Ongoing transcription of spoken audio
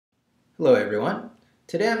Hello everyone.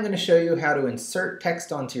 Today I'm going to show you how to insert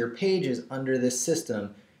text onto your pages under this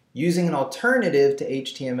system using an alternative to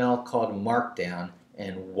HTML called Markdown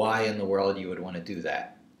and why in the world you would want to do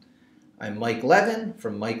that. I'm Mike Levin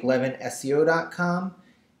from MikeLevinSEO.com,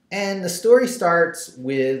 and the story starts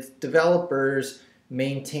with developers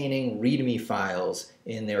maintaining README files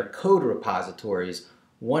in their code repositories,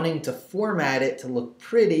 wanting to format it to look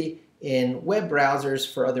pretty in web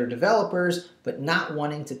browsers for other developers, but not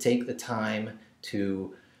wanting to take the time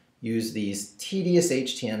to use these tedious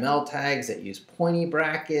HTML tags that use pointy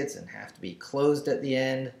brackets and have to be closed at the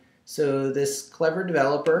end. So this clever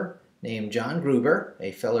developer named John Gruber,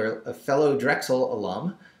 a fellow Drexel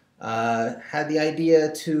alum, had the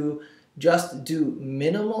idea to just do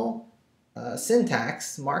minimal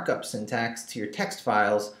syntax, markup syntax to your text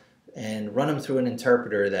files and run them through an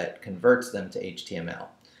interpreter that converts them to HTML.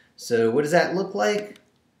 So what does that look like?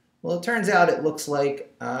 Well, it turns out it looks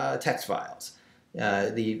like text files.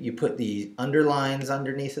 You put the underlines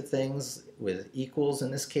underneath of things with equals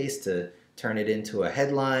in this case to turn it into a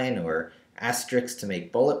headline, or asterisks to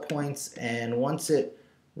make bullet points, and once it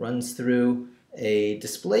runs through a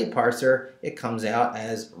display parser, it comes out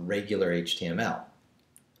as regular HTML.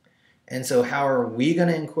 And so how are we going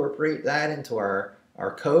to incorporate that into our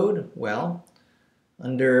code? Well,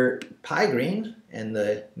 under PyGreen and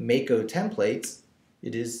the Mako templates,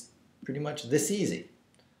 it is pretty much this easy.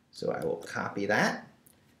 So I will copy that,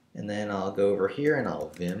 and then I'll go over here and I'll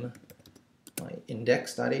vim my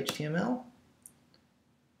index.html,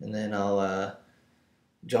 and then I'll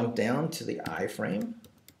jump down to the iframe,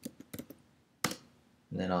 and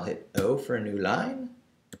then I'll hit O for a new line,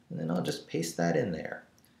 and then I'll just paste that in there.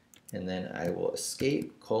 And then I will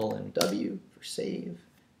escape :W for save,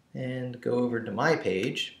 and go over to my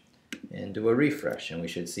page and do a refresh, and we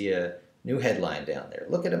should see a new headline down there.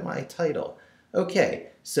 Look at my title. Okay,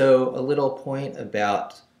 so a little point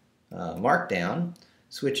about Markdown.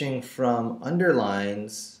 Switching from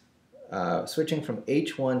underlines, switching from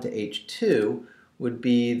H1 to H2 would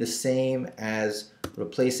be the same as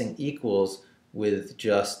replacing equals with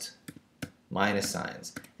just minus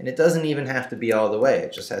signs. And it doesn't even have to be all the way.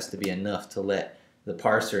 It just has to be enough to let the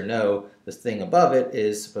parser know the thing above it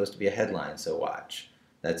is supposed to be a headline. So watch.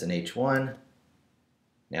 That's an H1.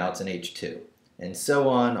 Now it's an H2. And so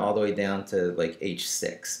on all the way down to like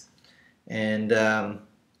H6. And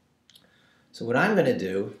so what I'm going to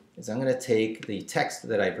do is I'm going to take the text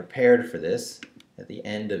that I prepared for this at the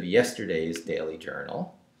end of yesterday's daily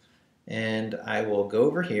journal, and I will go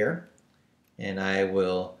over here and I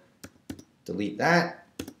will delete that,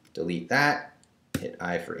 hit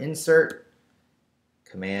I for insert,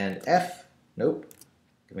 Command F, nope,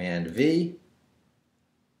 Command V,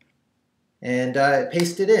 and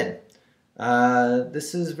paste it in.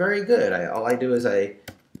 This is very good. All I do is I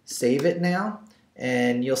save it now,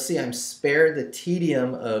 and you'll see I'm spared the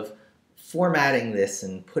tedium of formatting this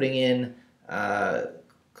and putting in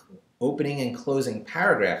opening and closing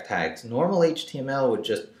paragraph tags. Normal HTML would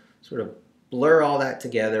just sort of blur all that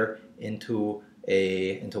together into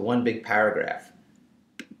one big paragraph.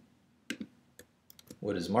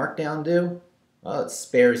 What does Markdown do? Well, it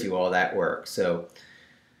spares you all that work. So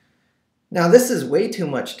now this is way too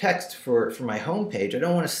much text for my home page. I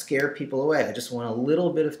don't want to scare people away. I just want a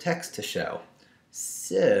little bit of text to show.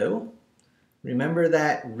 So remember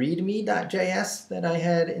that readme.js that I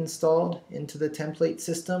had installed into the template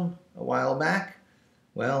system a while back?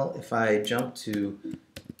 Well, if I jump to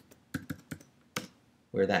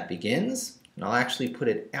where that begins, and I'll actually put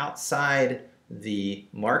it outside the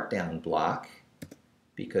Markdown block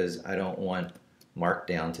because I don't want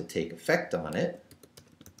Markdown to take effect on it.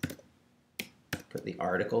 Put the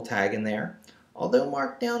article tag in there. Although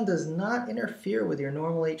Markdown does not interfere with your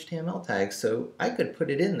normal HTML tags, so I could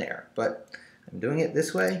put it in there, but I'm doing it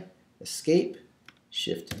this way. Escape,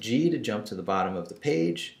 Shift G to jump to the bottom of the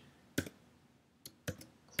page,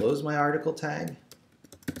 close my article tag,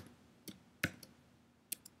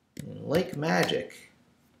 and like magic,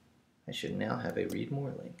 I should now have a read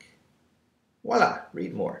more link. Voila,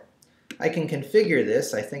 read more. I can configure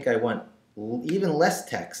this. I think I want even less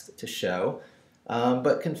text to show,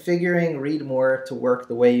 but configuring read more to work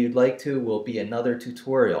the way you'd like to will be another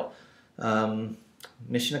tutorial.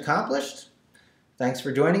 Mission accomplished. Thanks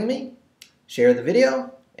for joining me. Share the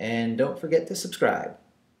video, and don't forget to subscribe.